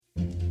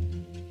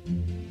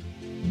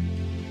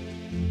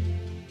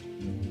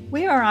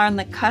We are on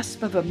the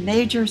cusp of a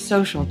major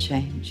social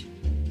change.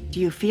 Do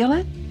you feel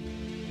it?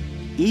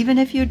 Even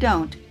if you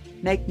don't,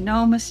 make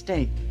no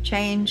mistake,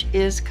 change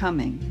is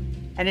coming,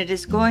 and it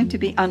is going to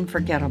be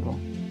unforgettable.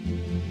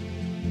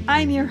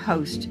 I'm your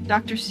host,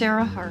 Dr.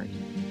 Sarah Hart,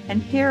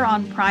 and here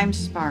on Prime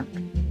Spark,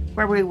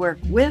 where we work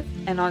with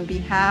and on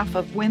behalf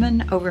of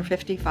women over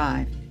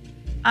 55,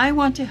 I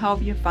want to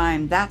help you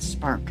find that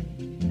spark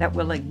that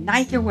will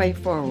ignite your way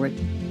forward,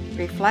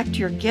 reflect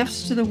your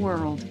gifts to the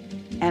world,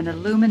 and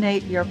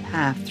illuminate your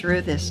path through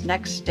this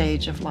next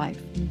stage of life.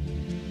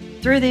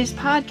 Through these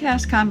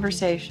podcast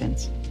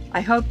conversations,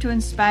 I hope to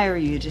inspire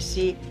you to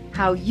see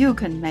how you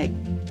can make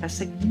a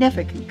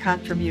significant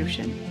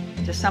contribution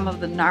to some of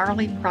the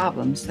gnarly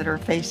problems that are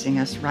facing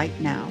us right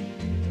now.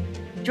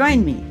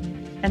 Join me,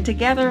 and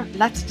together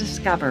let's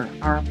discover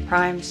our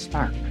Prime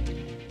Spark.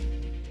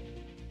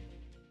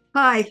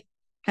 Hi,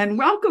 and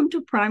welcome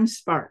to Prime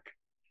Spark.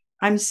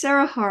 I'm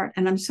Sarah Hart,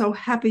 and I'm so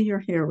happy you're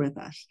here with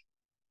us.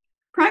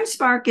 Prime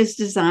Spark is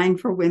designed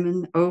for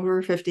women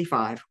over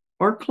 55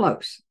 or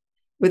close,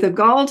 with a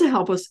goal to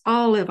help us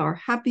all live our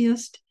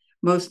happiest,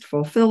 most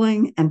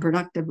fulfilling, and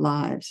productive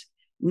lives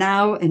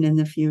now and in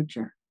the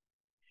future.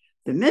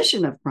 The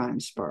mission of Prime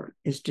Spark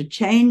is to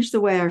change the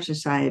way our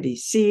society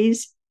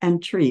sees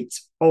and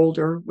treats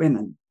older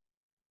women.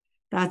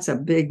 That's a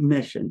big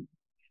mission,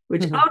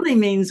 which only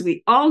means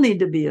we all need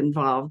to be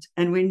involved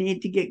and we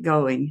need to get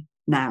going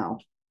now.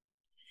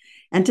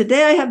 And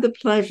today I have the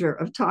pleasure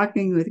of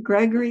talking with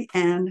Gregory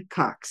Anne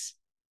Cox,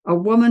 a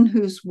woman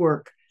whose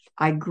work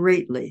I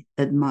greatly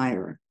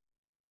admire.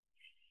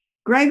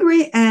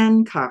 Gregory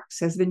Anne Cox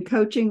has been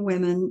coaching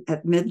women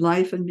at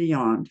midlife and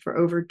beyond for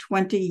over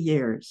 20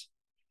 years.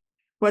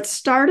 What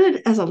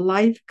started as a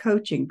life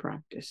coaching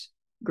practice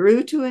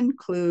grew to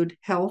include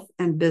health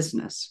and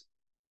business.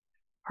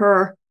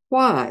 Her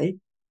why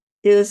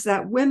is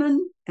that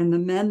women and the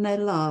men they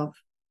love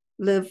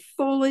live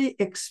fully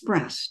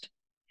expressed,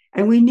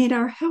 and we need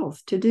our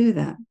health to do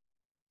that.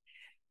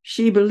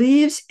 She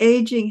believes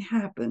aging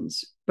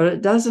happens, but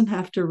it doesn't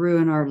have to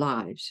ruin our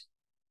lives.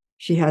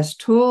 She has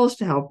tools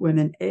to help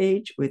women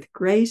age with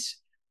grace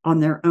on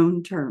their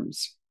own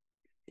terms.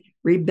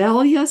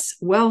 Rebellious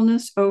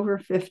Wellness Over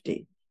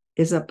 50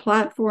 is a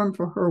platform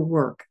for her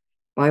work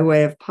by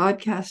way of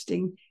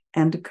podcasting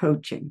and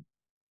coaching.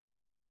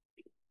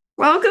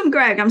 Welcome,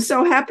 Greg. I'm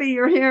so happy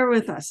you're here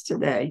with us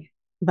today.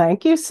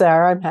 Thank you,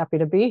 Sarah. I'm happy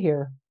to be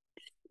here.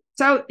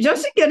 So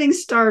just getting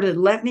started,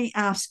 let me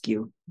ask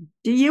you,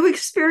 do you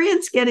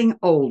experience getting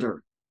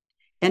older?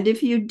 And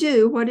if you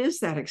do, what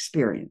is that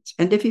experience?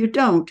 And if you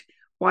don't,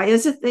 why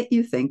is it that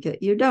you think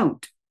that you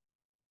don't?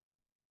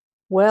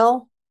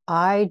 Well,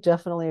 I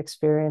definitely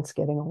experience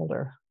getting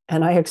older,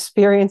 and I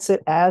experience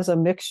it as a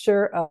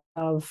mixture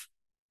of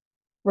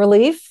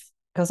relief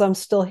because I'm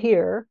still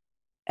here,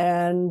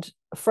 and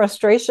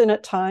frustration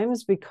at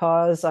times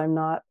because I'm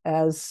not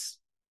as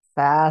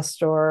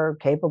fast or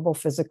capable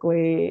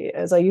physically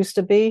as I used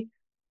to be.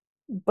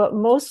 But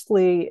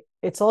mostly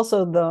it's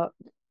also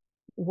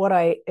what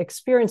I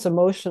experience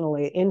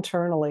emotionally,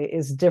 internally,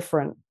 is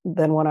different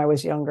than when I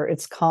was younger.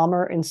 It's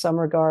calmer in some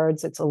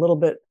regards. It's a little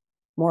bit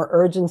more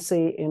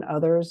urgency in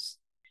others.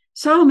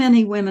 So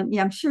many women,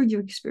 I'm sure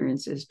your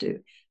experiences do.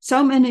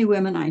 So many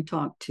women I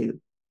talk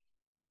to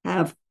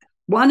have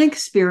one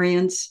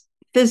experience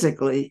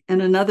physically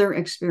and another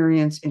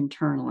experience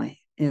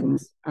internally.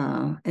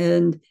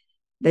 And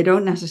they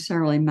don't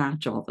necessarily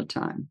match all the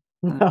time.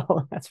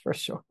 No, that's for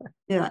sure.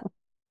 Yeah.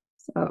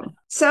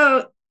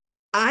 So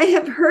I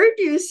have heard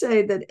you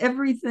say that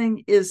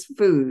everything is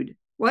food.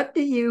 What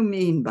do you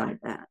mean by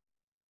that?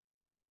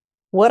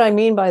 What I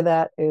mean by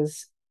that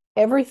is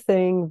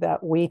everything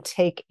that we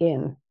take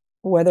in,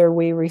 whether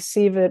we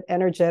receive it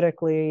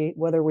energetically,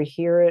 whether we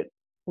hear it,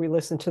 we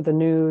listen to the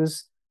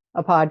news,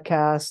 a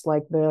podcast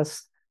like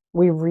this,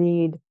 we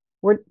read,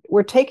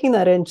 we're taking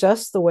that in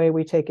just the way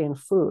we take in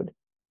food.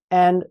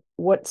 And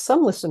what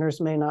some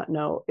listeners may not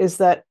know is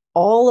that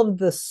all of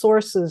the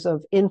sources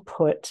of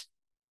input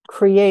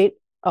create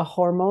a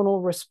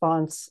hormonal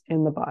response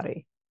in the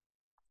body,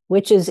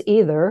 which is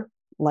either,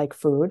 like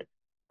food,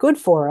 good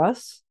for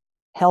us,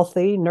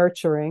 healthy,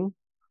 nurturing,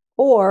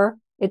 or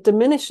it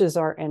diminishes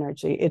our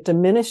energy. It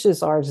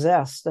diminishes our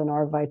zest and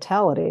our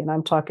vitality. And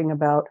I'm talking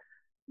about,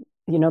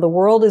 the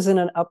world is in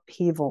an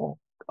upheaval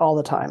all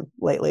the time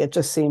lately. It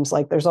just seems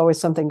like there's always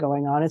something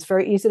going on. It's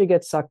very easy to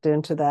get sucked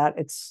into that.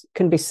 It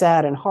can be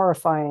sad and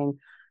horrifying.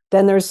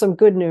 Then there's some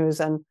good news.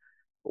 And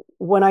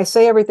when I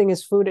say everything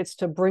is food, it's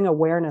to bring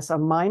awareness, a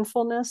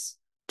mindfulness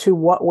to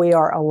what we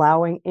are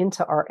allowing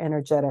into our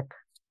energetic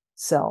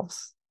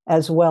selves,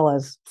 as well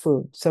as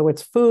food. So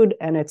it's food,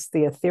 and it's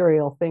the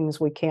ethereal things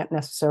we can't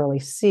necessarily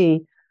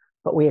see,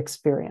 but we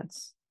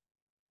experience.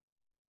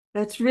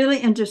 That's really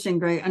interesting,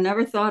 Greg. I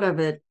never thought of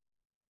it.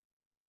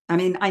 I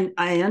mean,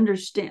 I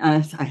understand.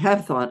 I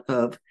have thought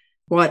of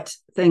what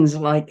things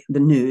like the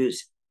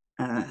news,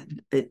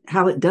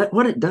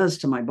 what it does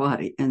to my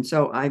body, and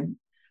so I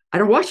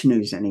don't watch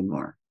news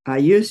anymore. I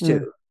used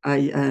to,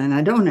 and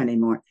I don't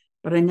anymore.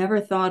 But I never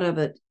thought of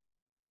it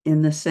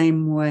in the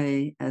same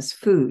way as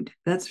food.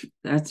 That's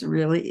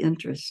really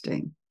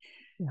interesting.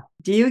 Yeah.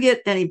 Do you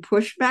get any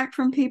pushback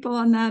from people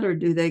on that, or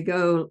do they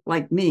go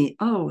like me,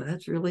 oh,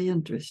 that's really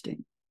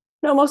interesting?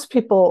 No, most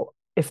people,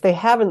 if they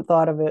haven't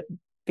thought of it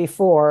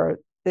before,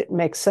 it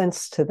makes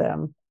sense to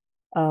them.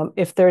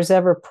 If there's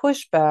ever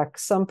pushback,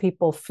 some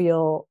people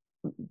feel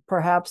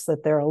perhaps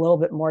that they're a little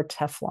bit more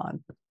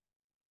Teflon.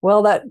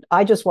 Well, that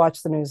I just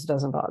watch the news, it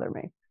doesn't bother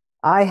me.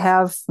 I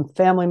have some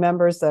family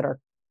members that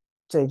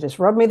they just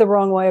rub me the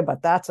wrong way,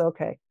 but that's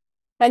okay.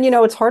 And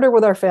it's harder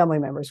with our family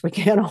members. We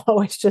can't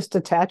always just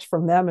detach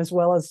from them as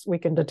well as we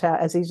can detach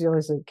as easily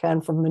as we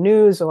can from the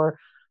news or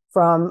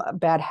from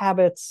bad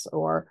habits.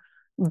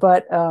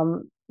 But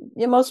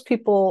most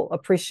people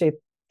appreciate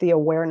the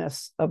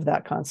awareness of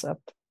that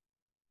concept.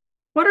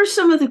 What are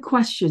some of the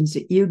questions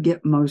that you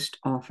get most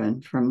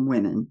often from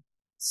women?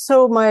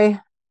 So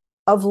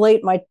of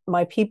late,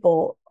 my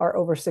people are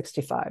over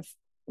 65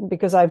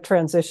 because I've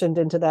transitioned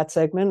into that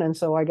segment. And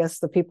so I guess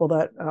the people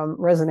that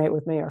resonate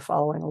with me are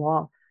following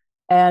along.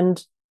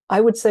 And I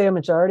would say a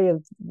majority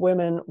of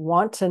women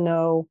want to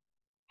know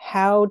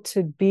how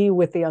to be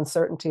with the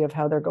uncertainty of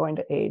how they're going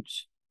to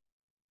age.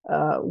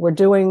 We're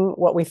doing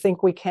what we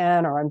think we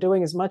can, or I'm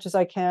doing as much as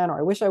I can, or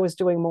I wish I was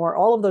doing more.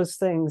 All of those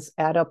things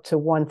add up to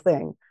one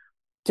thing.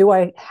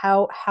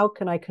 How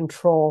can I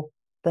control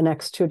the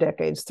next 2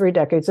 decades, 3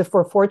 decades, if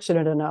we're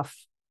fortunate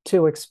enough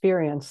to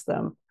experience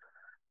them?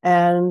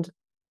 And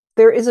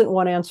there isn't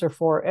one answer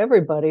for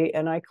everybody.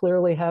 And I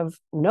clearly have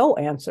no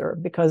answer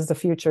because the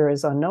future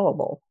is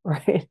unknowable,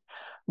 right?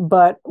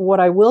 But what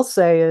I will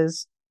say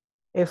is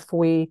if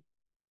we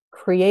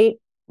create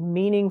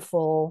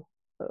meaningful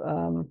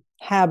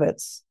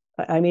habits,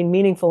 I mean,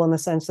 meaningful in the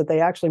sense that they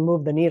actually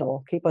move the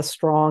needle, keep us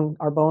strong,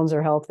 our bones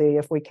are healthy,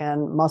 if we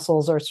can,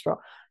 muscles are strong.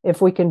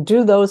 If we can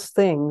do those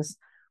things,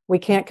 we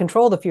can't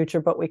control the future,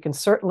 but we can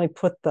certainly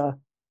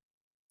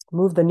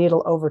move the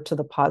needle over to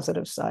the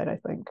positive side, I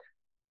think.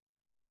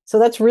 So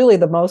that's really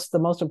the most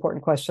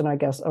important question, I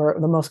guess, or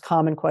the most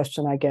common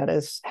question I get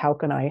is how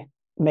can I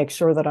make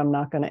sure that I'm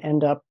not going to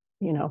end up,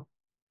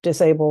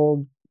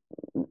 disabled,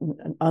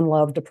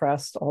 unloved,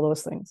 depressed, all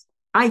those things.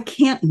 I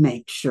can't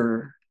make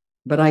sure,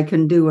 but I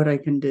can do what I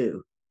can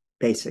do,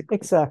 basically.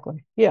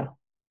 Exactly. Yeah.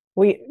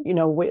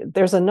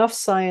 There's enough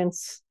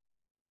science.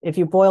 If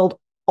you boiled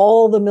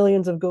all the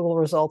millions of Google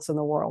results in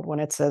the world, when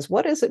it says,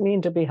 what does it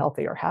mean to be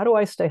healthy? Or how do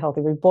I stay healthy?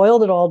 We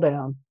boiled it all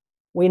down.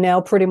 We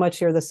now pretty much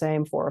hear the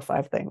same 4 or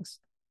 5 things.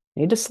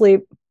 Need to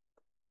sleep,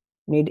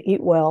 need to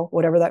eat well,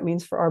 whatever that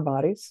means for our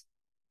bodies.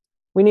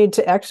 We need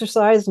to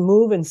exercise,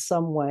 move in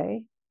some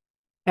way.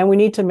 And we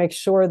need to make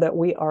sure that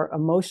we are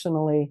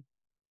emotionally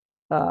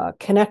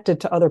connected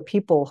to other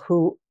people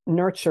who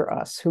nurture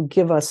us, who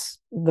give us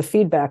the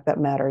feedback that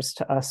matters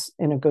to us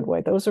in a good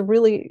way. Those are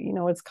really,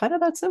 it's kind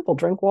of that simple.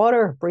 Drink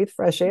water, breathe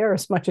fresh air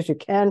as much as you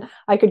can.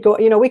 I could go,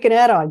 we can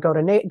add on,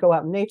 go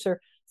out in nature.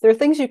 There are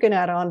things you can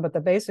add on, but the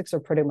basics are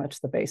pretty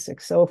much the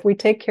basics. So if we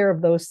take care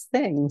of those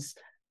things,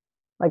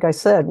 like I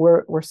said,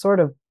 we're sort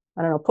of,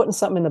 I don't know, putting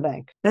something in the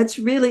bank. That's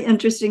really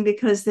interesting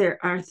because there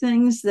are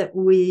things that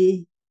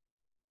we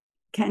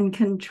can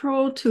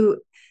control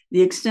to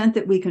the extent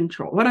that we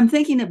control. What I'm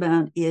thinking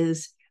about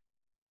is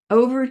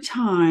over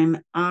time,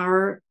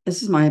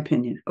 this is my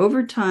opinion,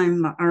 over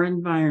time, our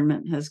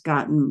environment has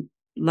gotten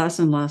less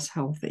and less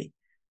healthy.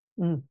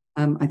 Mm.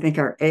 I think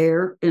our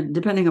air,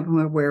 depending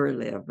upon where we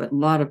live, but in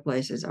a lot of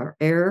places, our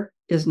air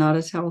is not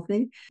as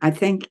healthy. I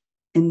think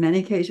in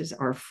many cases,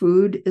 our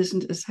food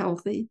isn't as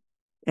healthy.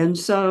 And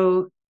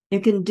so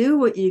you can do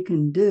what you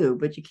can do,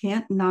 but you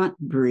can't not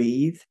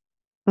breathe.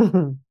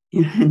 And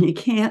you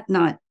can't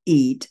not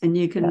eat. And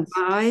you can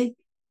buy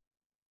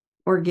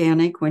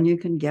organic when you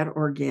can get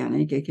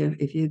organic.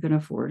 If you can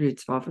afford it,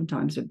 it's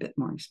oftentimes a bit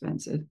more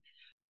expensive.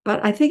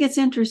 But I think it's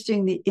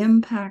interesting the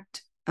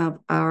impact of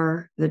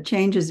the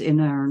changes in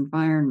our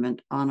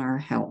environment on our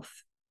health.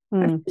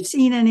 Have you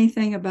seen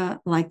anything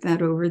like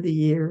that over the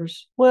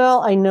years?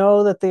 Well, I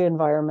know that the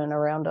environment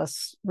around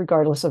us,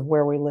 regardless of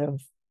where we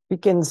live,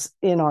 begins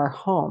in our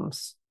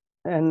homes.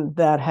 And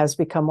that has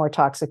become more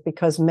toxic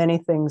because many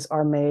things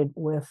are made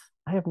with,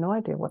 I have no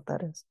idea what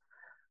that is.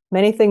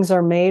 Many things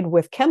are made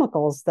with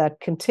chemicals that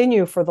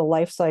continue for the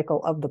life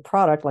cycle of the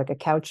product, like a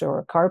couch or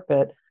a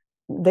carpet.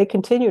 They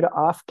continue to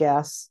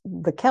off-gas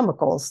the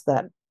chemicals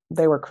that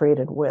they were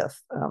created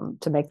with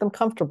to make them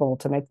comfortable,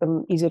 to make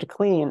them easy to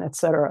clean, et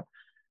cetera.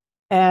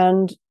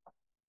 And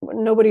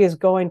nobody is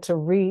going to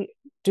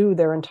redo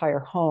their entire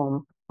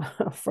home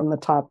from the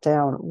top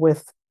down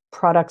with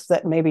products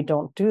that maybe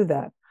don't do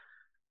that.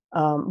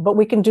 But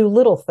we can do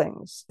little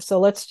things. So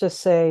let's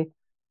just say,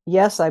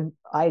 yes,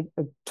 I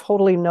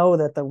totally know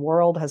that the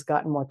world has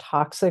gotten more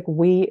toxic.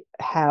 We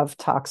have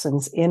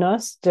toxins in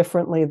us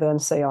differently than,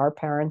 say, our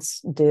parents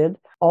did.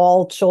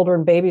 All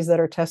children, babies that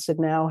are tested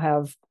now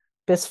have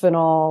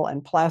bisphenol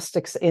and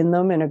plastics in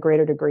them in a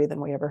greater degree than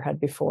we ever had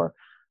before.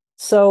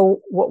 So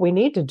what we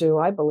need to do,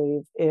 I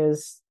believe,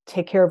 is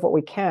take care of what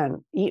we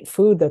can, eat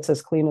food that's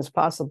as clean as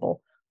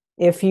possible.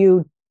 If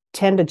you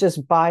tend to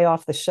just buy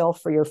off the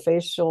shelf for your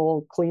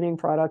facial cleaning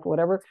product,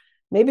 whatever,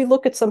 maybe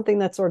look at something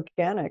that's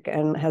organic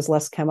and has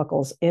less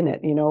chemicals in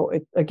it.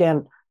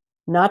 Again,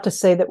 not to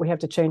say that we have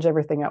to change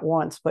everything at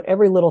once, but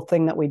every little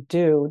thing that we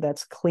do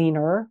that's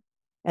cleaner.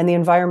 And the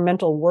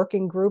Environmental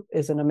Working Group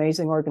is an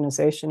amazing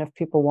organization if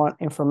people want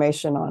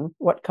information on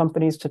what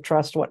companies to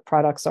trust, what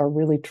products are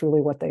really truly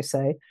what they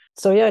say.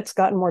 So yeah, it's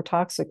gotten more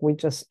toxic.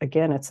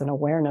 Again, it's an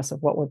awareness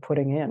of what we're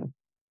putting in.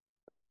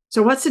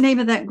 So what's the name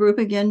of that group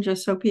again,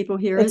 just so people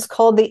hear it? It's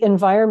called the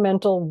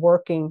Environmental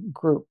Working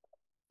Group.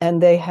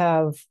 And they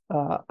have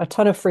a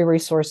ton of free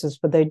resources,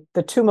 but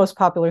the two most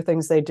popular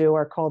things they do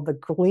are called the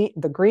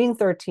Green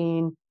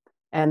 13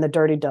 and the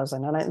Dirty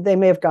Dozen. And they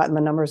may have gotten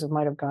the numbers, it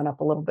might have gone up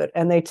a little bit.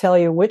 And they tell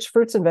you which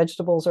fruits and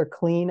vegetables are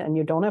clean and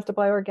you don't have to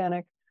buy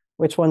organic,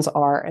 which ones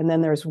are. And then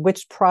there's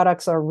which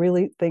products are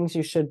really things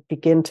you should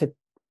begin to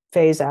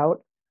phase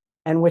out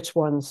and which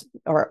ones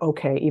are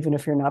okay, even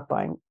if you're not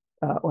buying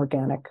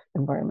organic,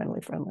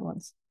 environmentally friendly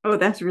ones. Oh,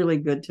 that's really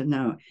good to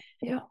know.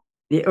 Yeah.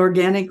 The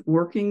Organic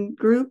Working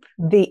Group?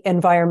 The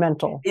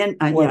Environmental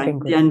Working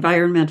Group. The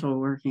Environmental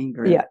Working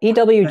Group. Yeah,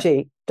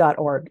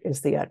 ewg.org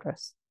is the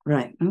address.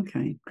 Right.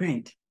 Okay,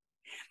 great.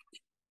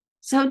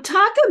 So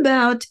talk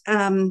about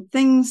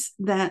things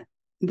that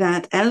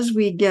as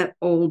we get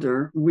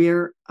older,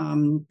 we're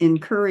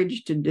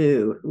encouraged to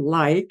do,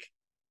 like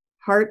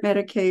heart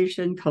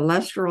medication,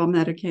 cholesterol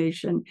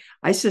medication.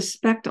 I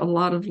suspect a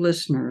lot of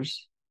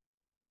listeners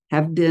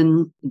have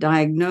been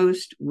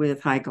diagnosed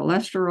with high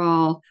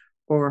cholesterol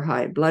or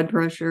high blood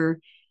pressure.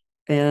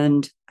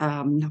 And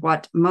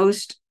what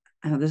most,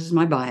 this is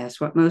my bias,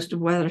 what most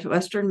of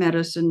Western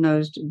medicine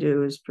knows to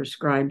do is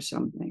prescribe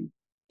something.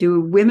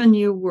 Do women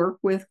you work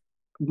with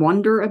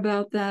wonder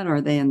about that? Are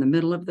they in the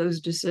middle of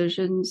those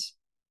decisions?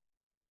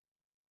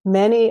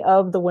 Many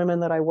of the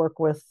women that I work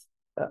with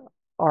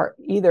are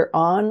either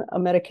on a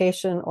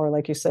medication or,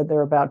 like you said,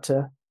 they're about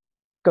to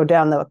go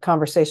down the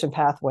conversation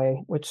pathway,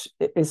 which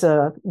is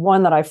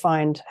one that I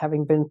find,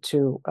 having been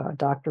to a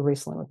doctor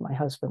recently with my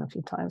husband a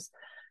few times.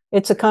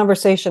 It's a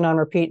conversation on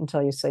repeat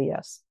until you say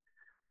yes.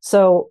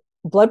 So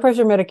blood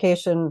pressure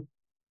medication,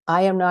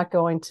 I am not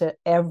going to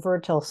ever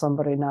tell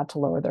somebody not to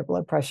lower their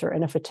blood pressure.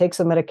 And if it takes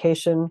a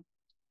medication,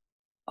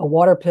 a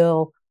water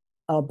pill,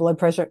 a blood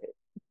pressure,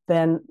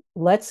 then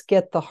let's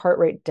get the heart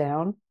rate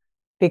down,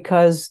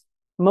 because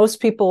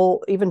most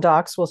people, even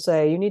docs, will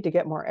say you need to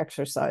get more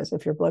exercise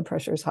if your blood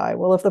pressure is high.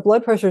 Well, if the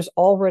blood pressure is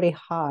already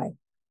high,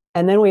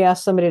 and then we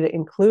ask somebody to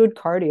include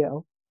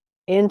cardio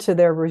into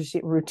their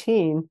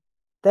routine,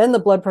 then the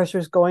blood pressure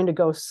is going to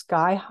go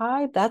sky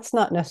high. That's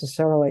not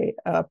necessarily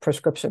a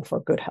prescription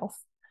for good health.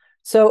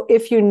 So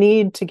if you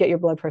need to get your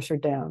blood pressure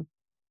down,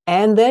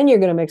 and then you're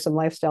going to make some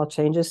lifestyle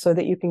changes so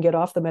that you can get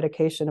off the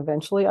medication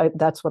eventually,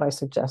 that's what I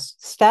suggest.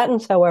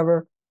 Statins,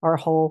 however, are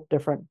a whole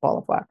different ball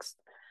of wax.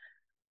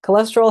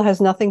 Cholesterol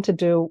has nothing to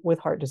do with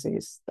heart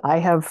disease. I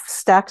have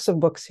stacks of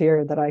books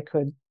here that I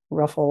could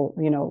run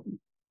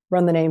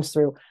the names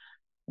through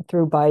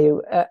by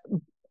you.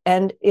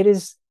 And it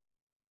is,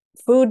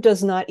 food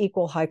does not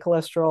equal high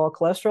cholesterol.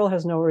 Cholesterol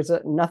has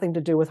nothing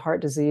to do with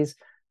heart disease,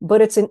 but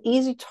it's an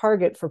easy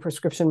target for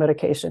prescription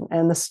medication.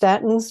 And the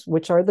statins,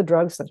 which are the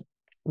drugs that are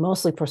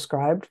mostly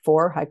prescribed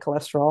for high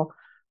cholesterol,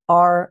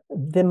 are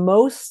the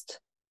most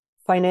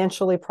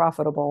financially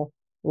profitable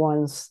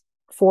ones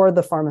for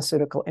the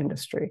pharmaceutical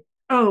industry.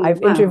 Oh,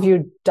 I've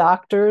interviewed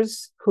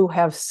doctors who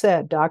have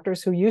said,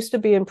 doctors who used to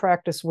be in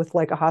practice with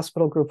like a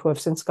hospital group who have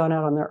since gone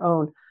out on their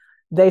own,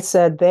 they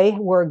said they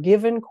were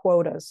given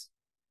quotas.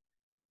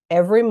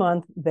 Every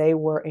month, they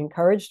were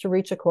encouraged to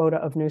reach a quota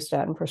of new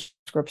statin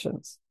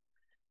prescriptions.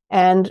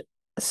 And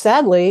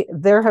sadly,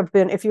 there have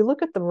been, if you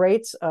look at the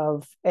rates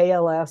of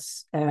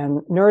ALS and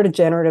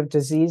neurodegenerative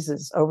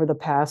diseases over the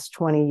past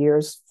 20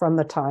 years from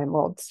the time,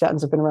 well,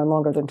 statins have been around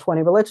longer than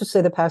 20, but let's just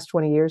say the past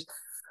 20 years,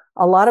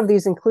 a lot of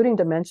these, including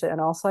dementia and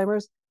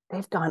Alzheimer's,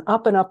 they've gone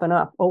up and up and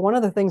up. Well, one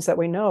of the things that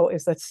we know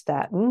is that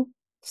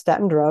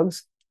statin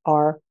drugs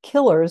are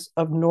killers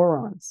of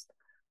neurons.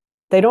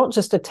 They don't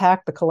just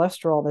attack the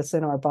cholesterol that's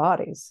in our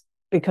bodies,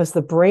 because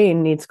the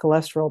brain needs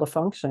cholesterol to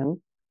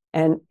function,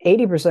 and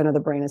 80% of the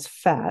brain is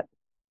fat.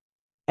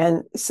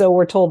 And so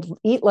we're told,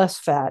 eat less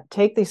fat,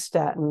 take these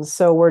statins.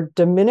 So we're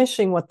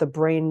diminishing what the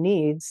brain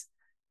needs,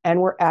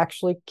 and we're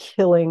actually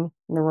killing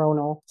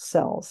neuronal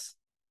cells.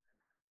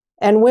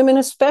 And women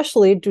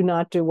especially do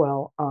not do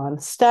well on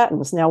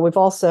statins. Now, we've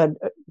all said,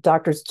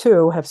 doctors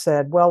too have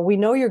said, well, we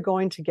know you're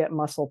going to get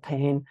muscle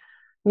pain.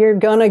 You're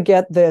going to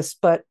get this,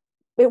 but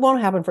it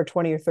won't happen for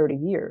 20 or 30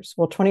 years.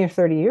 Well, 20 or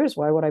 30 years,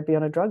 why would I be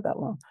on a drug that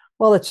long?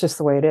 Well, it's just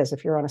the way it is.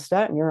 If you're on a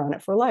statin, you're on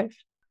it for life.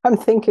 I'm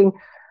thinking,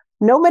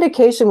 no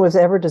medication was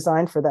ever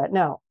designed for that.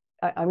 Now,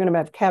 I'm going to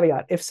have a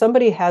caveat. If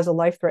somebody has a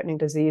life-threatening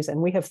disease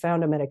and we have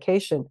found a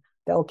medication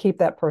that will keep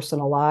that person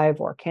alive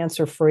or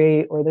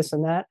cancer-free or this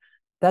and that,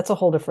 that's a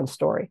whole different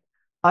story.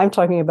 I'm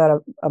talking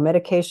about a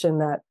medication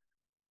that,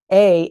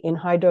 A, in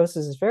high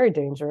doses is very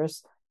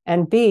dangerous,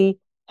 and B,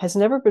 has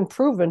never been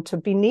proven to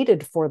be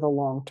needed for the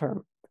long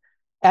term.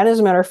 And as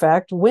a matter of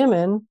fact,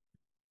 women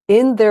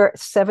in their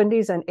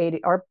 70s and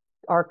 80s,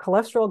 our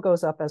cholesterol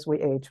goes up as we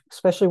age,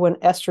 especially when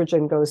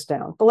estrogen goes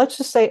down. But let's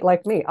just say,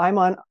 like me, I'm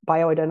on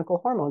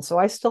bioidentical hormones, so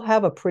I still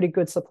have a pretty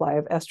good supply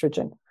of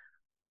estrogen.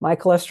 My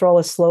cholesterol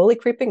is slowly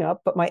creeping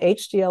up, but my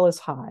HDL is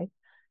high.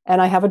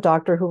 And I have a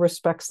doctor who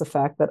respects the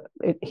fact that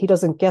he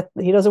doesn't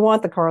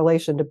want the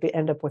correlation to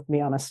end up with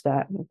me on a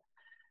statin.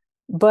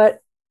 But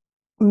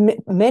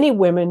many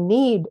women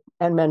need,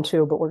 and men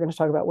too, but we're going to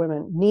talk about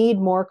women, need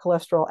more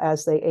cholesterol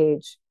as they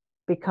age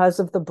because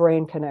of the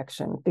brain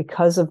connection,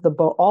 because of the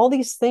bone, all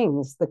these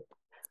things.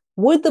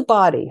 Would the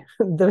body,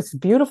 this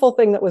beautiful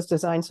thing that was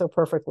designed so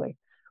perfectly,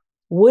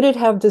 would it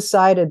have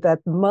decided that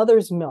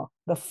mother's milk,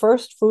 the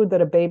first food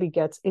that a baby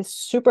gets, is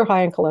super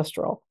high in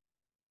cholesterol?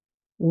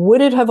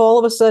 Would it have all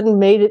of a sudden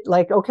made it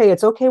like, okay,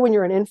 it's okay when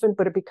you're an infant,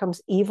 but it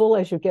becomes evil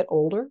as you get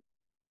older?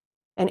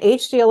 And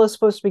HDL is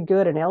supposed to be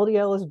good and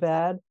LDL is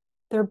bad.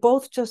 They're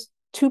both just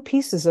two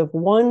pieces of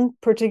one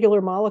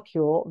particular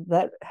molecule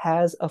that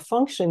has a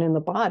function in the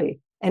body,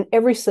 and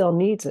every cell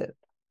needs it.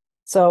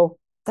 So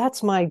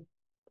that's my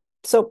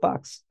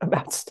soapbox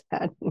about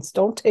statins.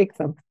 Don't take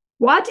them.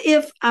 What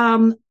if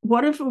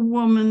a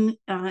woman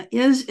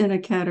is in a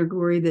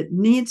category that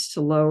needs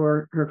to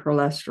lower her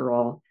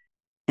cholesterol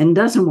and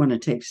doesn't want to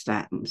take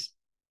statins?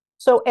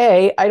 So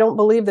I don't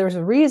believe there's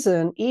a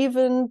reason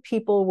even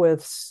people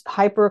with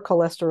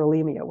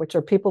hypercholesterolemia, which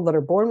are people that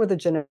are born with a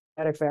genetic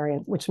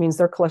variant, which means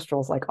their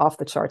cholesterol is like off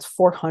the charts,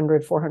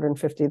 400,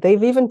 450.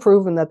 They've even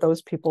proven that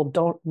those people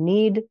don't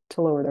need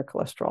to lower their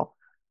cholesterol.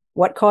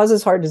 What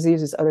causes heart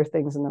disease is other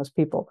things in those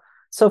people.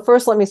 So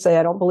first, let me say,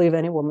 I don't believe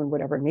any woman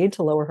would ever need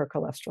to lower her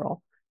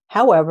cholesterol.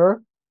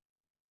 However,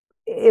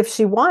 if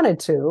she wanted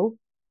to,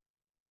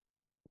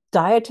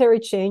 dietary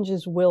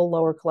changes will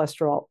lower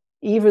cholesterol,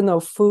 even though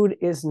food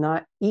is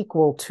not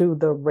equal to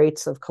the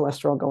rates of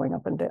cholesterol going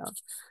up and down.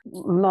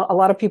 A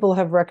lot of people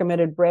have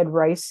recommended red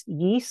rice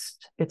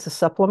yeast. It's a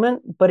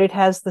supplement, but it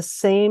has the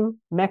same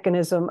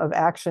mechanism of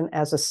action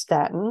as a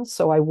statin,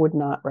 so I would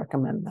not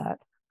recommend that.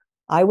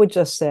 I would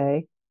just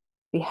say,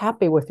 be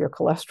happy with your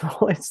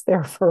cholesterol. It's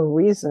there for a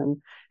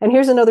reason. And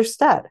here's another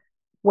stat.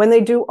 When they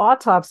do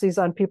autopsies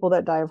on people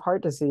that die of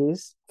heart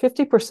disease,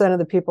 50% of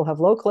the people have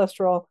low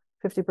cholesterol,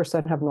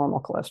 50% have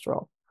normal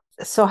cholesterol.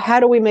 So how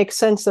do we make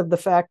sense of the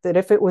fact that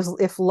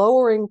if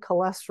lowering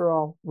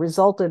cholesterol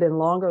resulted in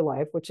longer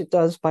life, which it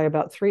does by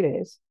about 3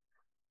 days,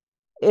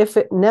 if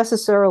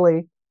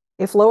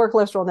lower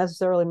cholesterol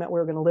necessarily meant we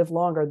were going to live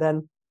longer,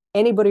 then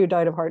anybody who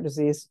died of heart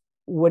disease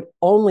would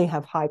only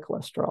have high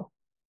cholesterol.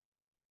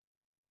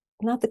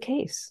 Not the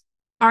case.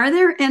 Are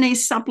there any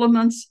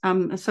supplements?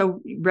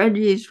 So red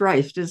yeast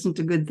rice isn't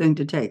a good thing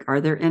to take.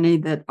 Are there any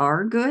that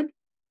are good?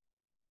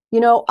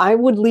 I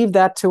would leave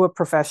that to a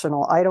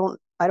professional. I don't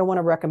want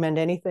to recommend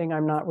anything.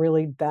 I'm not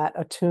really that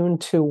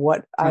attuned to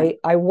what right.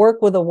 I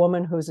work with a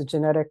woman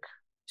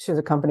she has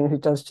a company who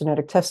does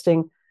genetic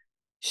testing.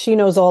 She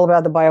knows all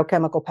about the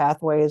biochemical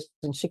pathways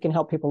and she can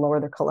help people lower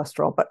their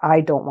cholesterol, but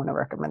I don't want to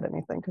recommend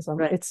anything because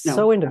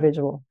so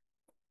individual.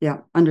 Yeah,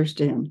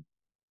 understand.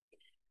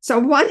 So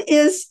what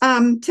is,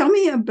 tell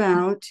me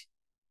about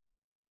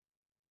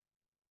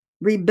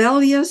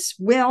Rebellious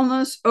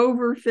Wellness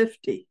Over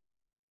 50.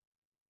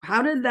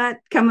 How did that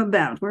come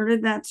about?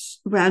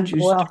 How'd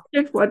you start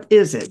it? What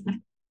is it?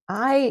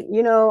 I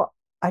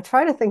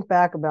try to think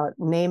back about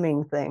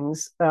naming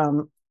things.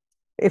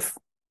 If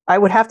I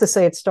would have to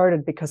say it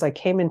started because I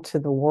came into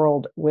the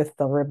world with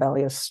the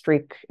rebellious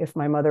streak. If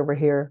my mother were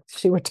here,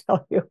 she would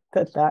tell you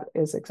that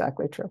is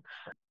exactly true.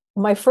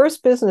 My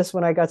first business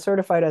when I got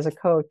certified as a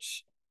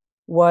coach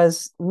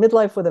was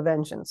Midlife with a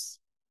Vengeance.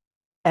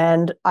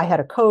 And I had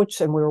a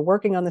coach and we were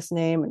working on this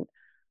name and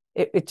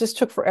it just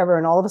took forever.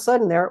 And all of a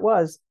sudden there it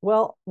was.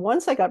 Well,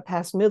 once I got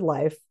past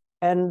midlife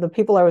and the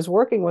people I was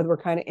working with were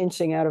kind of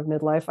inching out of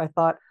midlife, I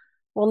thought,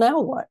 well,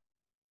 now what?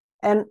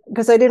 And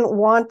because I didn't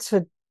want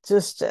to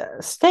just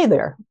stay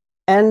there.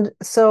 And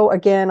so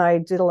again, I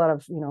did a lot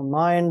of,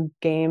 mind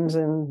games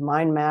and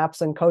mind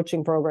maps and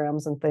coaching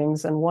programs and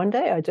things. And one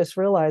day I just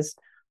realized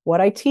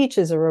what I teach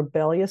is a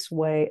rebellious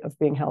way of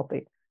being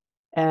healthy.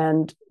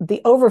 And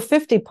the over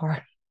 50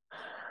 part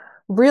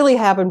really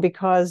happened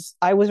because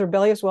I was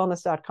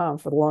rebelliouswellness.com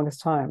for the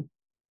longest time.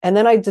 And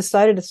then I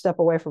decided to step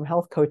away from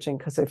health coaching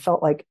because it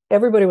felt like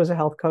everybody was a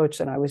health coach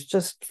and I was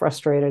just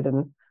frustrated.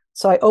 And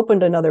so I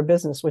opened another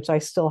business, which I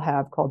still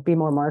have, called Be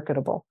More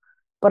Marketable.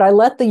 But I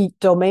let the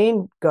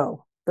domain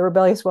go, the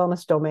Rebellious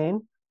Wellness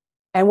domain.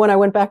 And when I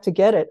went back to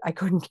get it, I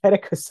couldn't get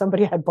it because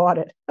somebody had bought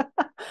it.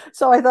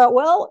 So I thought,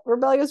 well,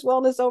 Rebellious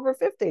Wellness Over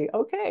 50.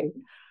 Okay.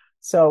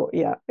 So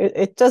yeah,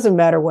 it doesn't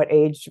matter what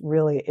age,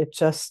 really. It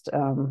just,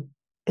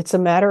 it's a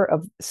matter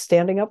of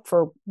standing up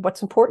for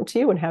what's important to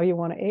you and how you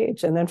want to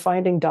age, and then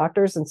finding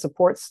doctors and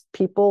supports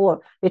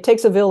people. It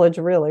takes a village,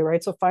 really,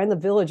 right? So find the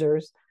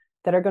villagers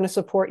that are going to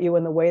support you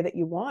in the way that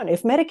you want.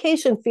 If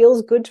medication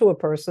feels good to a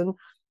person,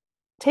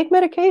 take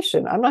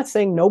medication. I'm not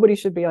saying nobody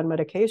should be on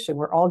medication.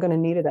 We're all going to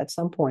need it at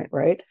some point,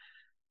 right?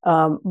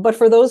 But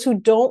for those who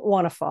don't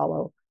want to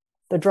follow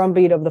the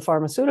drumbeat of the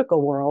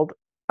pharmaceutical world,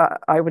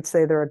 I would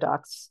say there are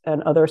docs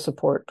and other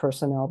support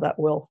personnel that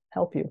will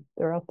help you.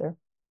 They're out there.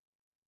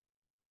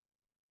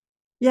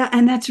 Yeah,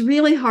 and that's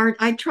really hard.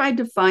 I tried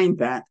to find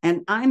that,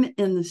 and I'm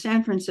in the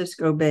San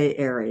Francisco Bay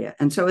Area.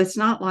 And so it's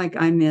not like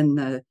I'm in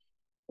the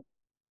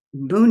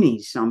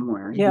boonies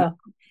somewhere. Yeah,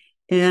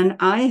 And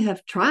I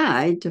have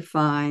tried to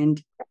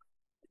find,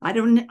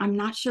 I'm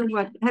not sure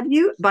what, have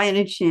you by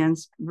any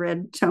chance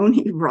read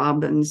Tony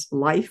Robbins'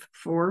 Life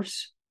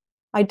Force?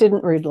 I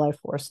didn't read Life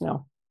Force,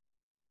 no.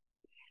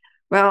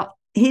 Well,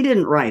 he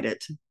didn't write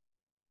it.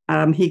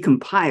 He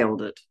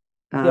compiled it.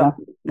 Yeah,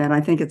 And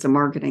I think it's a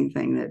marketing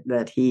thing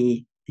that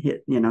he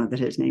hit, that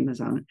his name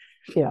is on it.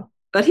 yeah.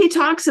 But he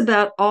talks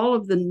about all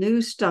of the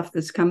new stuff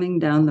that's coming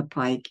down the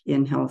pike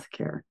in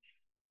healthcare.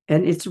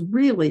 And it's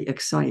really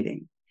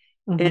exciting.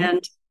 Mm-hmm.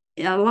 And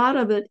a lot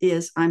of it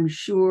is, I'm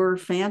sure,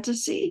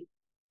 fantasy.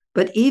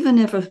 But even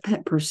if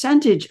a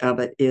percentage of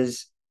it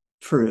is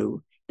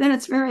true, then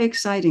it's very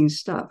exciting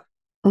stuff.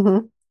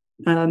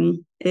 Mm-hmm.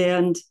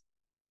 And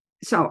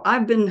so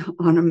I've been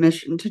on a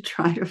mission to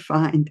try to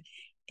find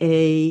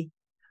a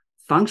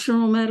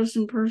functional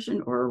medicine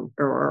person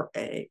or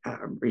a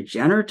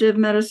regenerative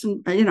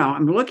medicine.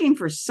 I'm looking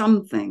for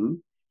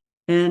something,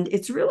 and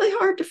it's really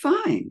hard to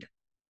find.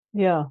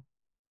 Yeah.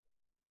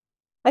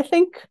 I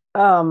think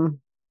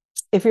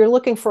if you're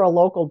looking for a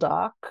local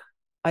doc,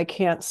 I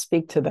can't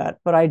speak to that,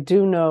 but I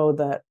do know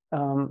that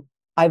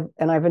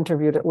I've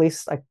interviewed at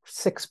least like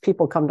 6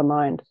 people come to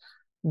mind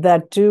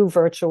that do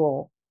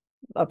virtual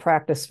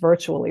practice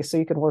virtually, so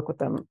you can work with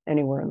them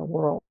anywhere in the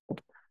world.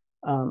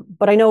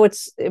 But I know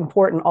it's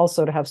important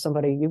also to have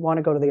somebody, you want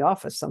to go to the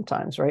office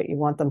sometimes, right? You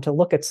want them to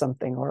look at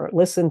something or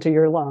listen to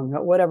your lung,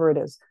 or whatever it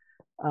is.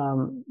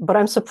 But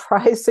I'm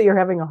surprised that you're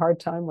having a hard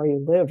time where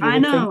you live. You I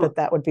would think know. that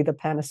that would be the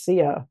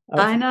panacea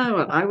I of.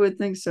 know. I would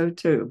think so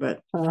too.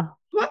 But what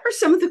are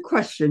some of the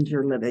questions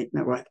you're living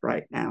with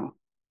right now?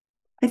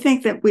 I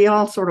think that we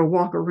all sort of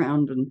walk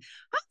around and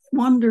I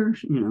wonder.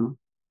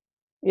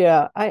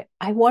 Yeah, I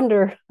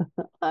wonder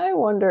I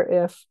wonder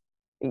if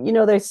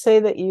they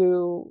say that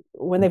you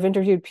when they've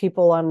interviewed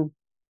people on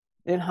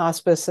in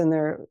hospice and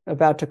they're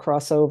about to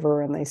cross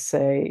over and they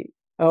say,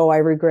 "Oh, I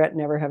regret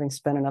never having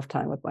spent enough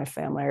time with my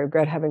family. I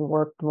regret having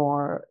worked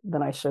more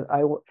than I should."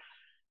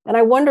 And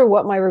I wonder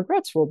what my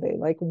regrets will be.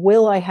 Like,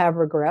 will I have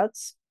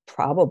regrets?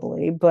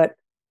 Probably, but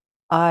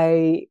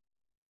I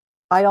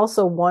I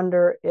also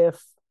wonder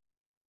if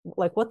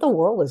like what the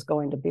world is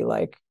going to be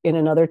like in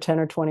another 10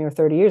 or 20 or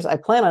 30 years. I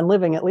plan on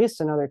living at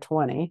least another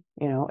 20,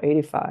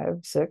 85,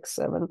 6,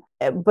 7.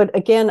 But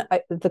again,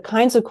 the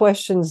kinds of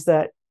questions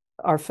that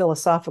are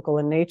philosophical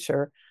in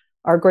nature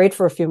are great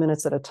for a few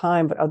minutes at a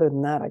time. But other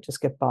than that, I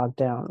just get bogged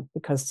down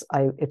because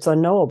it's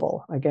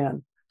unknowable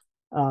again.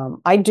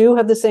 I do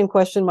have the same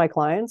question my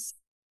clients.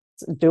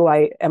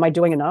 Am I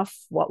doing enough?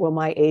 What will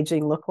my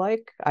aging look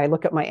like? I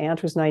look at my aunt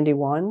who's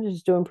 91.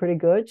 She's doing pretty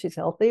good. She's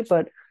healthy,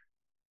 but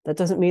that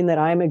doesn't mean that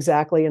I'm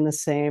exactly in the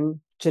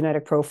same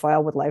genetic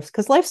profile with life,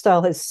 because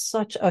lifestyle has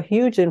such a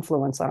huge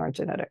influence on our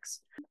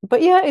genetics.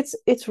 But yeah,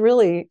 it's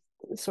really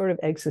sort of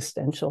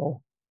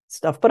existential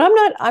stuff. But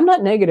I'm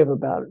not negative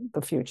about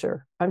the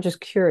future. I'm just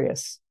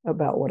curious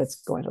about what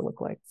it's going to look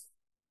like.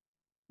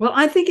 Well,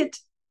 I think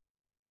it's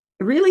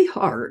really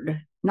hard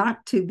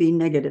not to be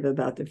negative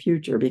about the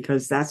future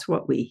because that's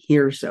what we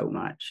hear so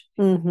much.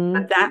 Mm-hmm.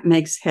 But that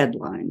makes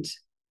headlines.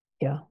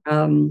 Yeah.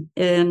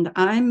 And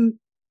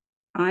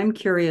I'm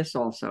curious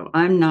also.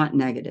 I'm not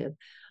negative.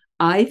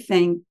 I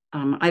think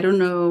I don't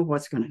know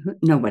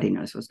nobody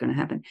knows what's going to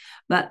happen,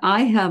 but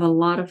I have a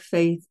lot of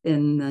faith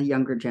in the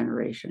younger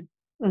generation.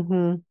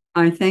 Mm-hmm.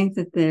 I think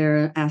that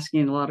they're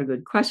asking a lot of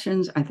good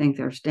questions. I think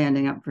they're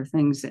standing up for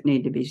things that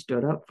need to be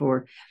stood up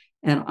for.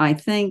 And I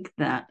think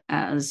that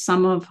as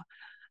some of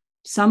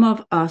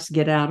us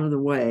get out of the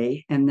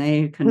way and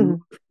they can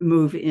Mm-hmm.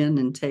 move in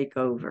and take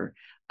over,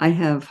 I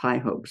have high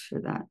hopes for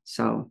that.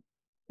 So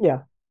Yeah.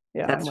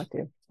 Yeah, I'm that's with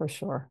you for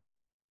sure.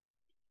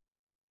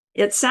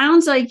 it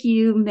sounds like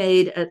you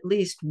made at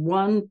least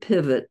one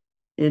pivot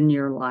in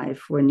your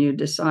life when you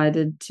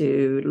decided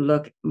to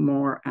look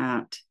more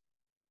at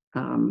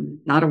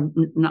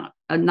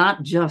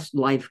not just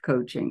life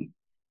coaching.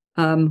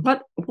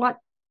 What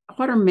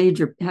are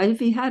major?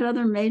 Have you had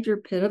other major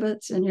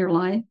pivots in your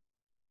life?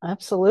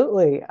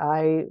 Absolutely.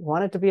 I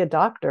wanted to be a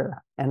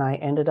doctor and I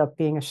ended up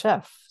being a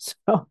chef.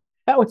 So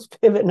that was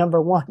pivot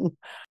number one.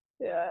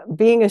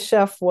 Being a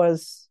chef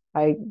was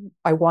I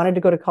wanted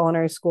to go to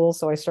culinary school,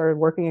 so I started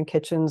working in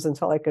kitchens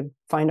until I could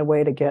find a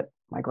way to get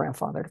my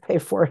grandfather to pay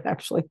for it,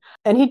 actually.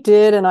 And he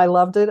did, and I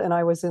loved it. And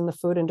I was in the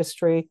food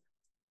industry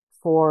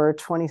for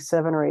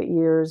 27 or 8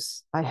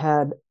 years. I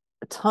had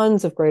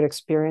tons of great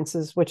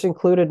experiences, which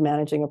included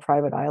managing a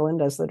private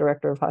island as the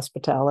director of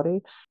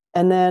hospitality.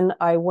 And then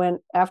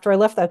after I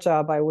left that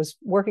job, I was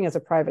working as a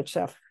private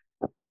chef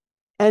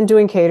and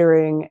doing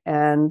catering.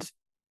 And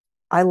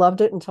I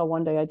loved it until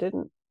one day I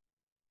didn't.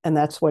 And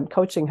that's when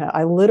coaching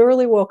happened. I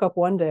literally woke up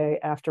one day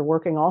after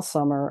working all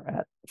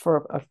summer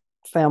for a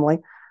family,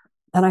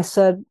 and I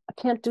said, I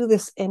can't do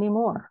this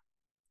anymore.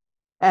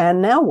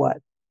 And now what?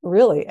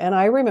 Really? And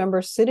I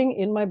remember sitting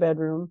in my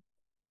bedroom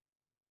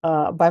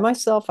by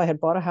myself. I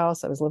had bought a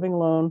house. I was living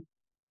alone.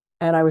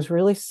 and I was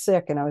really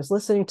sick, and I was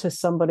listening to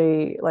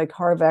somebody like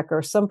Harbeck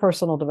or some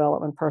personal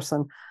development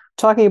person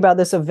talking about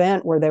this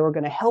event where they were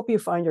going to help you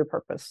find your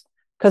purpose.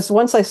 Because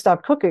once I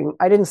stopped cooking,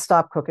 I didn't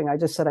stop cooking. I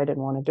just said I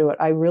didn't want to do it.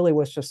 I really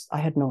was just, I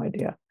had no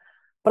idea.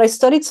 But I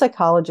studied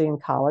psychology in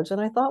college, and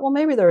I thought, well,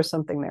 maybe there was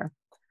something there.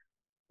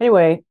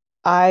 Anyway,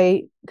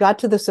 I got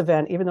to this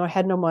event, even though I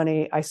had no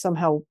money. I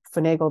somehow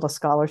finagled a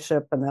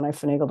scholarship, and then I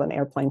finagled an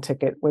airplane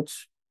ticket,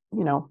 which,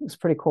 was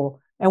pretty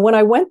cool. And when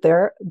I went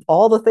there,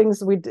 all the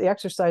the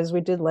exercises we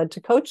did led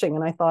to coaching.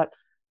 And I thought,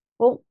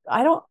 well,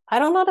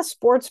 I'm not a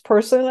sports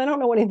person. I don't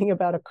know anything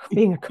about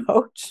being a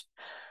coach.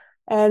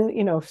 And,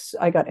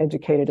 I got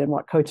educated in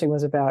what coaching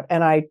was about,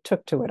 and I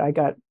took to it.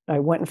 I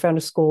went and found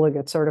a school to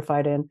get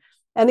certified in.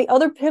 And the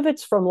other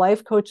pivots from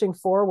life coaching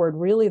forward,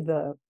 really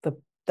the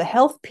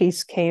health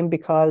piece came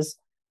because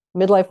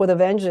Midlife with a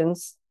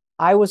Vengeance,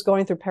 I was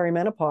going through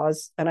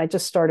perimenopause, and I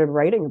just started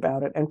writing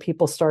about it, and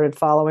people started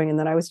following. And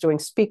then I was doing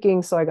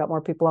speaking, so I got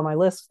more people on my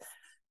list.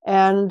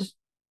 And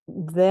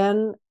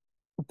then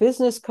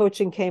business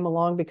coaching came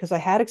along because I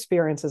had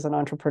experience as an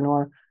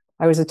entrepreneur.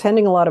 I was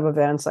attending a lot of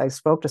events. I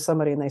spoke to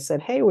somebody, and they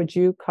said, hey, would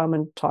you come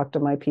and talk to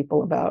my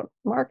people about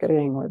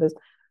marketing or this?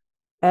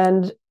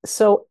 And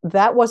so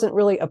that wasn't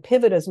really a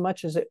pivot as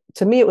much as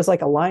to me, it was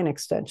like a line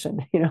extension,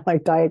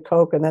 like Diet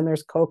Coke, and then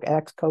there's Coke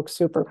X, Coke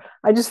Super.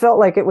 I just felt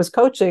like it was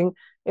coaching.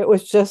 It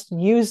was just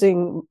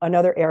using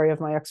another area of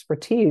my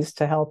expertise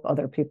to help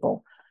other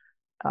people.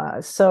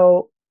 And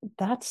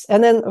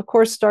then of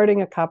course,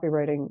 starting a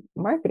copywriting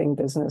marketing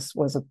business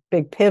was a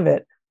big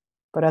pivot.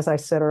 But as I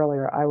said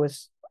earlier,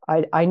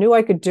 I knew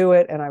I could do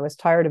it, and I was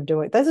tired of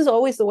doing it. This is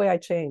always the way I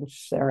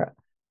change, Sarah.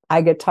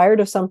 I get tired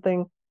of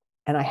something,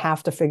 and I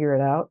have to figure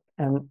it out.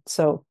 And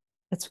so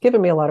it's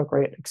given me a lot of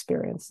great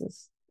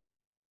experiences.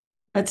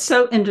 That's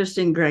so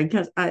interesting, Greg,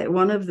 because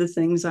one of the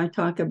things I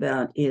talk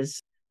about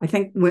is, I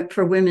think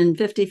for women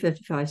 50,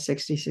 55,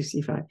 60,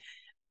 65,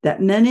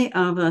 that many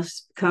of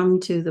us come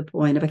to the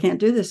point of, I can't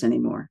do this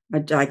anymore. I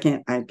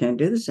can't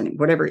do this anymore.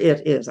 Whatever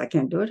it is, I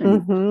can't do it anymore.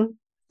 Mm-hmm.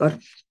 But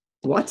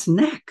what's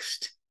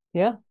next?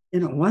 Yeah.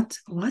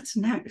 What's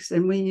next?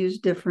 And we use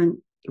different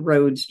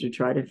roads to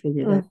try to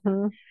figure that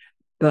Mm-hmm. out.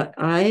 But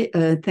I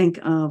think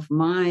of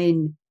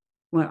mine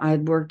when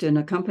I'd worked in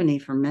a company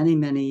for many,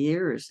 many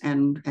years.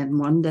 And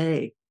one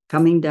day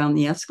coming down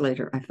the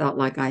escalator, I felt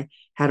like I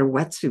had a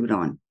wetsuit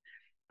on.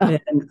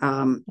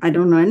 And I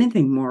don't know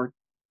anything more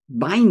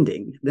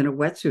binding than a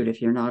wetsuit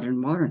if you're not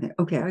in water.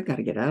 Okay, I got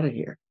to get out of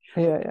here.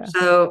 Yeah.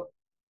 So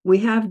we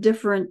have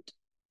different,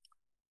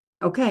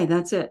 okay,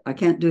 that's it. I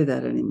can't do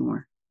that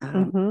anymore.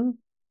 Mm-hmm.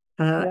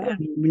 And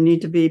we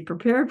need to be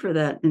prepared for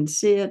that and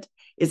see it.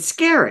 It's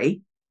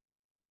scary.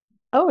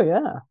 Oh,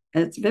 yeah.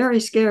 It's very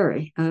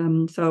scary.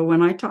 So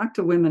when I talk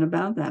to women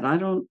about that, I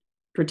don't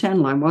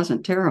pretend I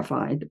wasn't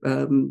terrified.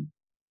 The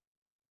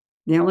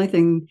only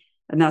thing,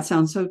 and that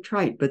sounds so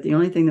trite, but the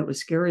only thing that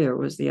was scarier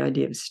was the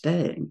idea of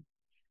staying.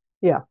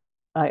 Yeah,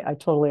 I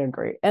totally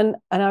agree. And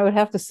I would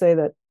have to say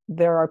that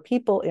there are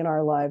people in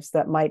our lives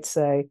that might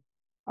say,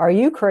 are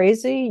you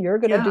crazy? You're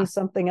going to do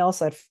something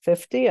else at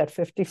 50, at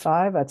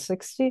 55, at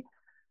 60.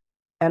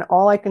 And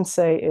all I can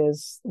say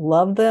is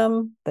love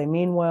them. They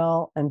mean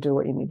well, and do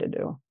what you need to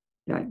do.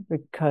 Right.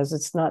 Because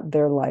it's not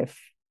their life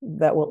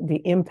that will be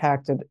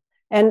impacted.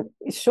 And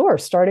sure,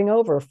 starting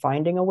over,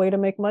 finding a way to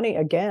make money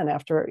again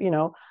after,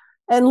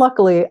 and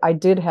luckily I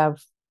did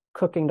have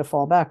cooking to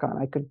fall back on.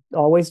 I could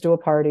always do a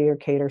party or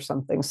cater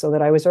something so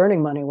that I was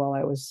earning money while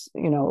I was,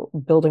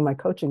 building my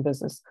coaching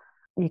business.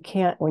 When you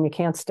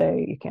can't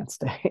stay, you can't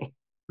stay.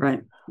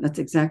 Right. That's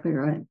exactly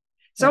right.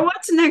 So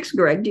what's next,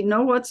 Greg? Do you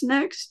know what's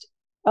next?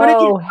 What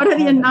have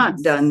you not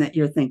done that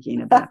you're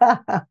thinking about?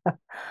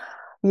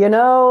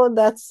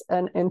 That's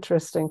an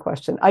interesting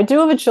question. I do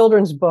have a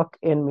children's book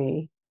in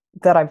me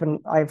that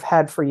I've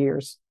had for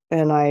years,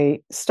 and I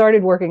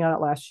started working on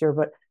it last year,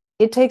 but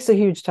it takes a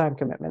huge time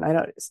commitment.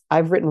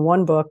 I've written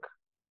one book.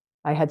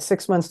 I had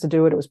 6 months to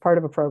do it. It was part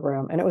of a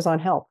program, and it was on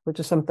health, which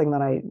is something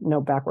that I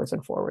know backwards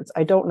and forwards.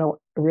 I don't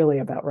know really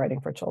about writing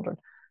for children.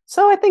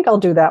 So I think I'll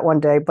do that one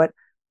day. But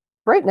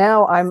right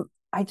now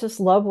I just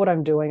love what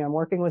I'm doing. I'm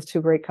working with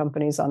 2 great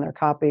companies on their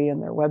copy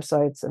and their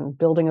websites, and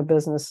building a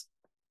business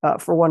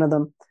for one of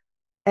them.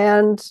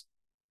 And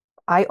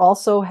I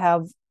also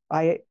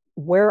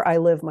where I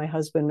live, my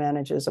husband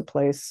manages a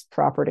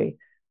property,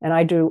 and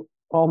I do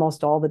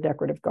almost all the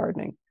decorative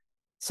gardening.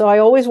 So I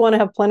always want to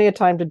have plenty of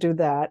time to do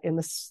that in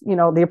this,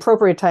 the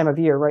appropriate time of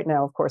year. Right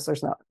now, of course,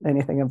 there's not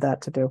anything of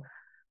that to do.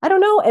 I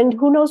don't know. And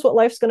who knows what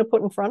life's going to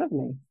put in front of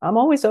me. I'm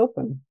always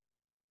open.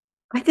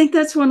 I think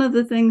that's one of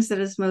the things that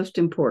is most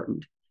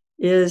important,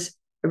 is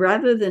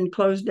rather than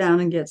close down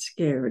and get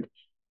scared,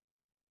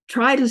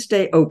 try to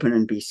stay open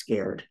and be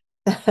scared.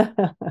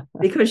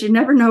 Because you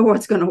never know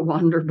what's going to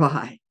wander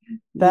by.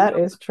 That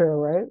is true,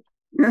 right?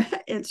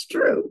 It's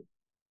true.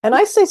 And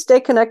I say stay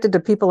connected to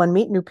people and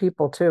meet new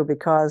people too,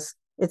 because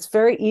it's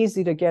very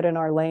easy to get in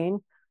our lane.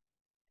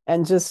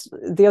 And just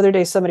the other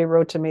day, somebody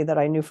wrote to me that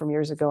I knew from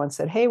years ago and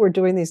said, hey, we're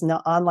doing these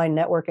online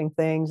networking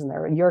things, and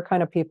they're your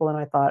kind of people. And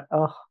I thought,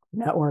 oh,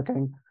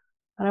 networking.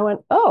 And I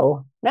went,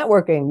 oh,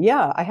 networking.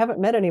 Yeah, I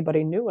haven't met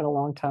anybody new in a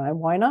long time.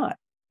 Why not?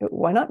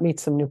 Why not meet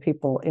some new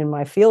people in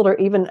my field or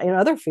even in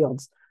other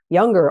fields,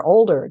 younger,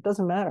 older? It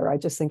doesn't matter. I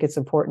just think it's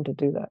important to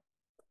do that.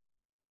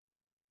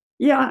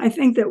 Yeah, I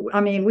think that,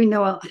 I mean, we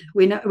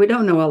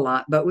don't know a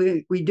lot, but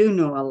we do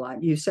know a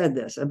lot. You said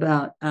this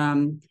about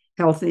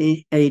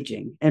healthy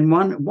aging, and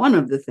one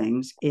of the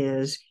things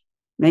is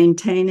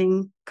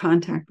maintaining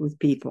contact with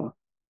people,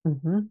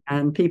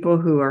 and people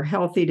who are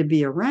healthy to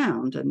be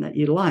around and that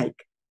you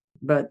like,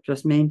 but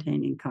just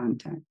maintaining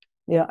contact.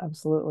 Yeah,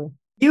 absolutely.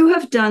 You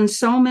have done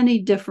so many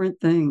different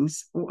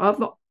things.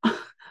 Of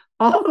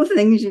all the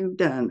things you've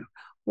done,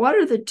 what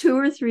are the 2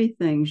 or 3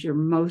 things you're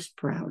most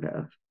proud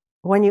of?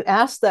 When you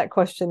asked that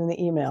question in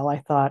the email, I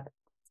thought,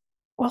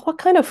 well, what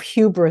kind of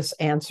hubris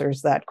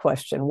answers that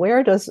question?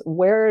 Where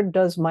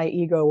does my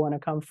ego want to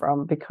come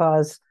from?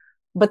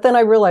 But then I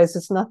realized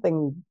it's not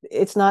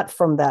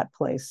from that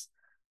place.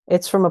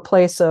 It's from a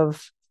place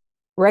of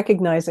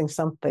recognizing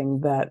something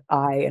that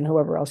I and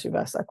whoever else you've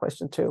asked that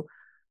question to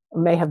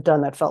may have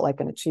done that felt like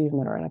an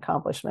achievement or an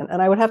accomplishment.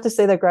 And I would have to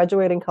say that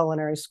graduating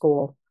culinary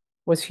school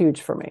was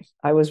huge for me.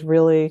 I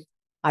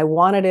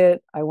wanted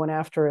it. I went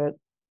after it.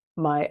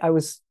 My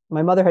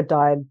mother had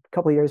died a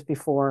couple of years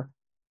before.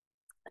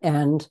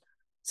 And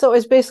so it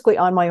was basically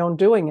on my own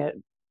doing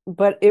it,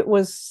 but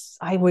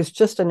I was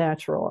just a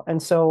natural.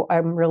 And so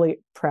I'm really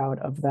proud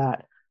of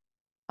that.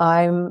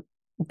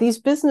 These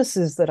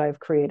businesses that I've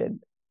created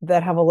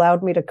that have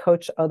allowed me to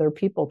coach other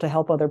people, to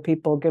help other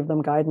people, give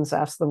them guidance,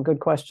 ask them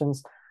good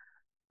questions.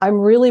 I'm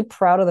really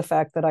proud of the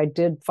fact that I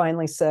did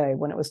finally say,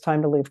 when it was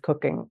time to leave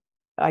cooking,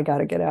 I got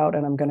to get out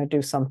and I'm going to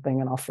do something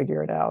and I'll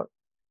figure it out.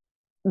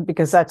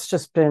 Because that's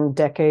just been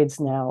decades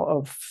now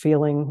of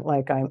feeling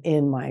like I'm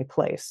in my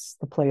place,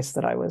 the place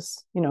that I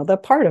was,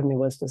 that part of me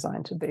was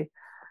designed to be.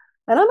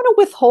 And I'm going to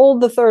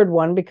withhold the third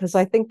one because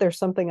I think there's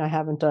something I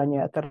haven't done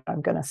yet that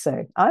I'm going to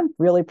say. I'm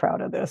really proud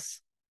of this.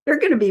 You're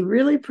going to be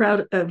really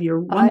proud of your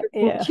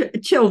wonderful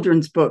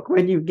children's book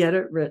when you get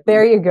it written.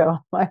 There you go.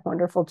 My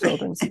wonderful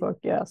children's book.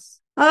 Yes.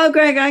 Oh,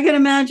 Greg, I can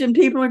imagine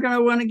people are going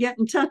to want to get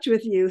in touch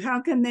with you.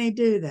 How can they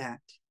do that?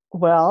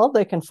 Well,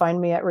 they can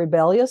find me at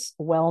Rebellious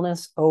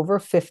Wellness Over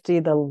 50,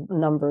 the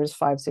numbers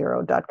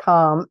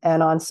 50.com.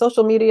 And on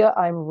social media,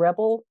 I'm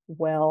Rebel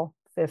Well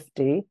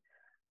 50.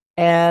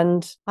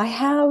 And I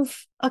have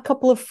a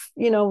couple of,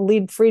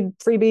 lead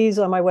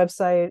freebies on my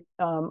website.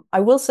 I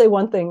will say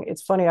one thing.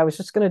 It's funny. I was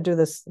just going to do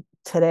this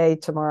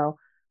tomorrow.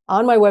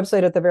 On my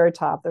website at the very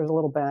top, there's a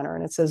little banner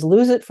and it says,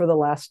 lose it for the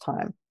last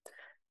time.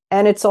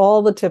 And it's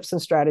all the tips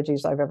and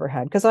strategies I've ever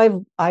had. Because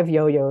I've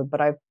yo-yoed,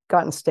 but I've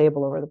gotten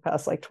stable over the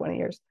past 20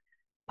 years.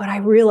 But I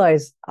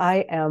realize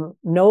I am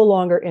no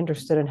longer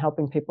interested in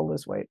helping people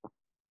lose weight.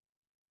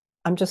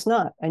 I'm just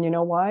not. And you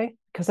know why?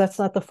 Because that's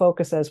not the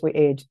focus as we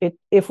age.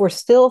 If we're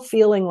still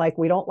feeling like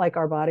we don't like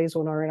our bodies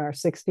when we're in our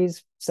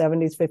 60s,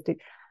 70s, 50s,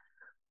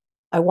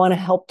 I want to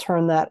help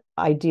turn that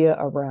idea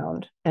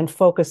around and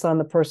focus on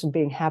the person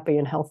being happy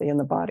and healthy in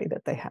the body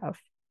that they have.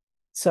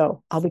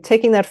 So I'll be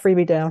taking that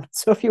freebie down.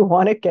 So if you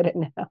want it, get it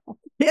now.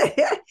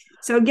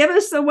 So give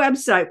us the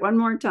website one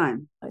more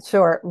time.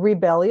 Sure.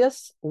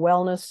 Rebellious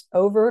Wellness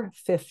Over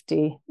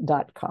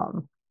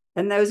 50.com.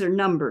 And those are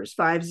numbers,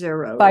 50.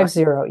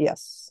 50,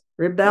 yes.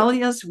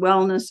 Rebellious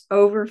Wellness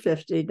Over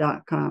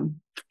 50.com.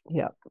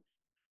 Yep.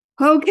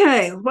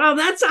 Okay. Well,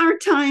 that's our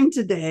time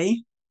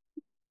today.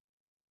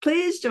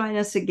 Please join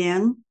us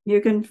again.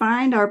 You can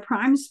find our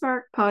Prime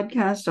Spark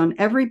podcast on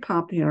every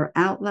popular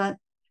outlet.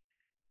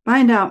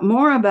 Find out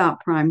more about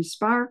Prime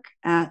Spark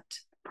at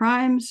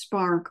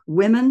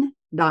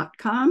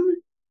primesparkwomen.com.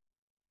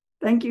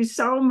 Thank you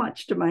so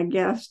much to my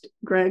guest,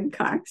 Greg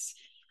Cox.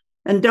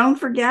 And don't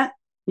forget,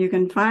 you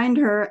can find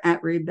her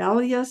at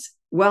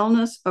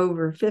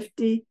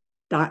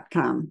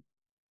rebelliouswellnessover50.com.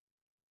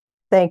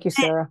 Thank you,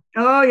 Sarah.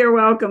 Oh, you're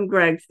welcome,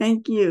 Greg.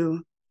 Thank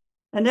you.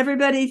 And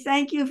everybody,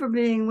 thank you for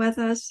being with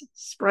us.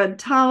 Spread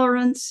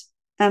tolerance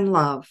and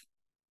love.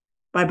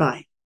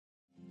 Bye-bye.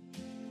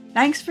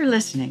 Thanks for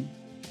listening.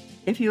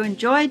 If you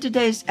enjoyed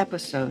today's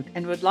episode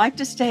and would like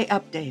to stay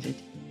updated,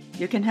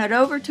 you can head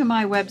over to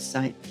my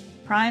website,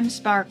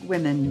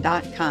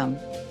 primesparkwomen.com,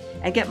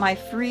 and get my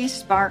free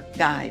Spark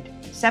Guide,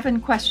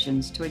 7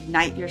 questions to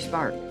ignite your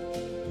spark,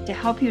 to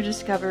help you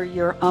discover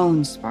your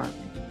own spark.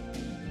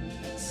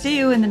 See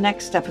you in the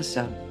next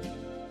episode.